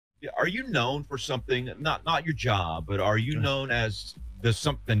Are you known for something? Not your job, but are you Uh, known as the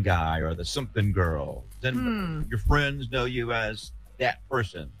something guy or the something girl? Then Hmm. your friends know you as that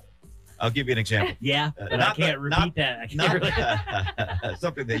person. I'll give you an example. Yeah, but I Not can't the- repeat that. I can't really. Not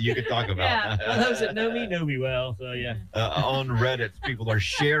something that you can talk about. Yeah. Well, those that know me well. So yeah. On Reddit, people are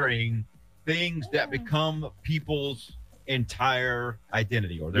sharing things that become people's entire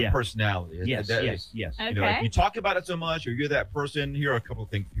identity or their Yeah. personality. Yes, That- yes. Okay. You know, if you talk about it so much or you're that person, here are a couple of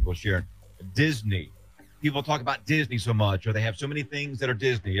things people share. Disney. People talk about Disney so much, or they have so many things that are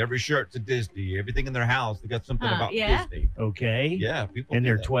Disney. Every shirt's a Disney. Everything in their house, they got something about Yeah. Disney. Okay. Yeah, people. And do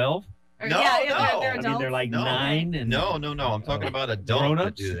they're that. 12. Or- No, yeah, no. they're I mean, adults. they're like No. 9 and No. I'm talking about adults that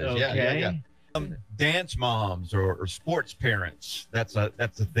grown-ups. do this. Okay. Yeah. Dance moms or sports parents. That's a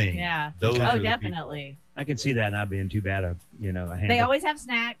thing. Yeah. Those Oh, are the people. definitely. I can see that not being too bad. A They handle. always have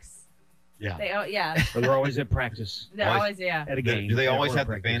snacks. Yeah. Yeah. But they're always at practice They're always, yeah. at a game. Do they at always work have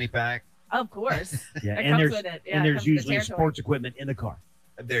the practice. fanny pack? Of course. Yeah, It and comes there's with it. Yeah, and it there's comes with the usually territory. sports equipment in the car.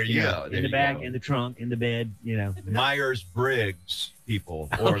 There you go. There in the you back, go. in the trunk, in the bed. Myers Briggs people.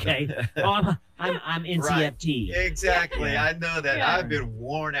 Or Okay. the- Oh, I'm NCFT. Exactly. Yeah. I know that. Yeah. I've been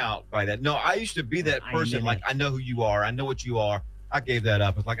worn out by that. No, I used to be that I person. know. Like, I know who you are. I know what you are. I gave that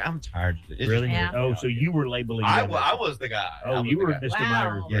up. It's like, I'm tired of it. It's Really? just Yeah. weird. Oh, so you were labeling. I, them. I was the guy. I Oh, was you the were guy. Mr.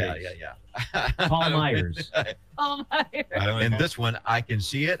 Wow. Myers. Yeah. Paul I don't- Myers. Oh my. And this one, I can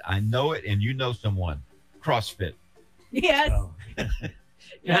see it. I know it. And you know someone. CrossFit. Yes. Oh.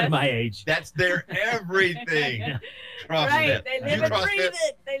 Yes. Not my age. That's their everything. CrossFit. Right. They You live and CrossFit? breathe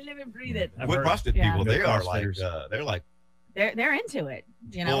it. They live and breathe it. I've With heard- CrossFit Yeah. people, No they are like CrossFitters. they're like They're into it.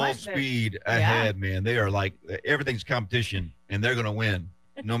 You know full what? speed ahead, man. They are like everything's competition, and they're gonna win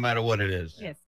no matter what it is. Yes.